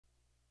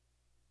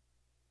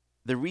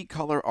The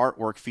Recolor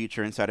Artwork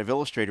feature inside of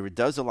Illustrator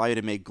does allow you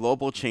to make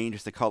global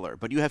changes to color,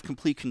 but you have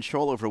complete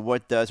control over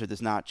what does or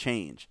does not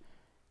change.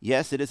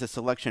 Yes, it is a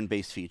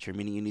selection-based feature,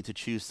 meaning you need to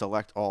choose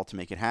Select All to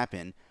make it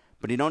happen,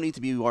 but you don't need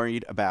to be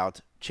worried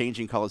about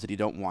changing colors that you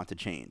don't want to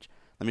change.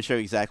 Let me show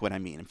you exactly what I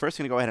mean. I'm first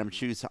going to go ahead and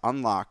choose to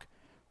unlock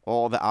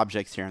all the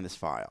objects here in this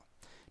file.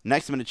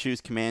 Next, I'm going to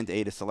choose Command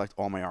A to select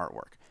all my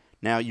artwork.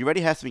 Now, you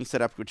already have something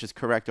set up which is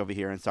correct over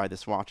here inside the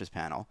swatches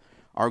panel.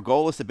 Our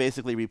goal is to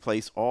basically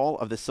replace all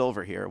of the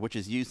silver here, which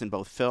is used in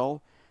both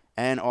fill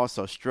and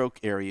also stroke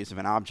areas of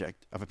an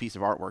object, of a piece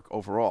of artwork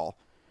overall.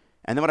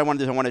 And then what I want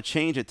to do is I want to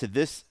change it to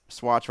this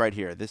swatch right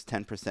here, this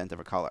 10% of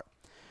a color.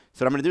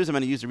 So what I'm going to do is I'm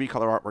going to use the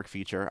Recolor Artwork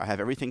feature. I have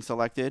everything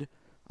selected.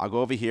 I'll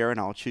go over here and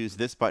I'll choose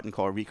this button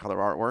called Recolor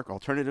Artwork.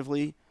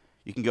 Alternatively,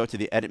 you can go to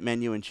the Edit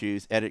menu and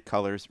choose Edit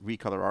Colors,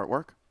 Recolor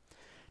Artwork.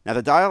 Now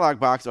the dialog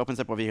box opens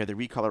up over here, the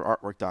Recolor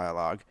Artwork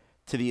dialog,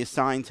 to the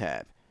Assign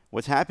tab.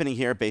 What's happening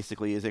here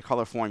basically is a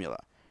color formula.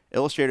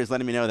 Illustrator is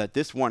letting me know that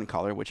this one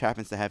color, which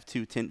happens to have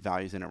 2 tint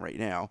values in it right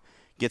now,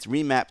 gets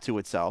remapped to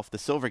itself, the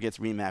silver gets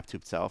remapped to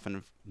itself,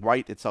 and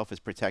white itself is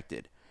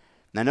protected.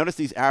 Now notice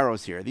these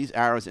arrows here. These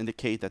arrows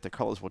indicate that the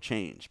colors will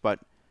change, but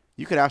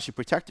you could actually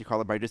protect your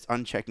color by just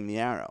unchecking the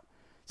arrow.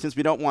 Since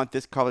we don't want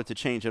this color to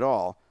change at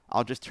all,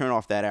 I'll just turn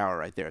off that arrow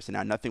right there, so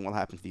now nothing will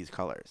happen to these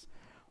colors.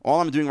 All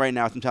I'm doing right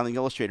now is I'm telling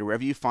Illustrator,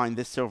 wherever you find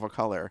this silver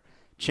color,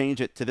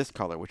 change it to this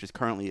color, which is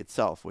currently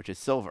itself, which is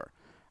silver.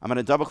 I'm going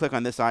to double click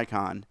on this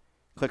icon,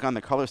 click on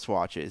the color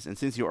swatches, and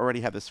since you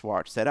already have the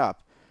swatch set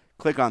up,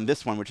 click on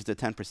this one, which is a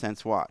 10%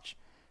 swatch.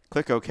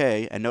 Click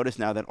OK, and notice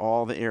now that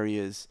all the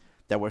areas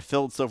that were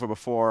filled silver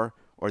before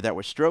or that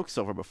were stroked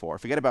silver before,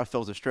 forget about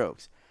fills or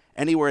strokes,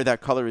 anywhere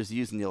that color is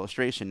used in the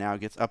illustration now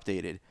gets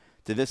updated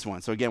to this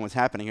one. So again, what's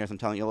happening here is I'm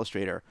telling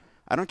Illustrator,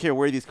 I don't care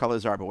where these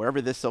colors are, but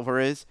wherever this silver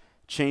is,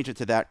 change it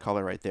to that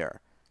color right there.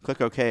 Click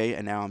OK,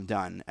 and now I'm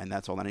done, and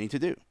that's all I need to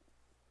do.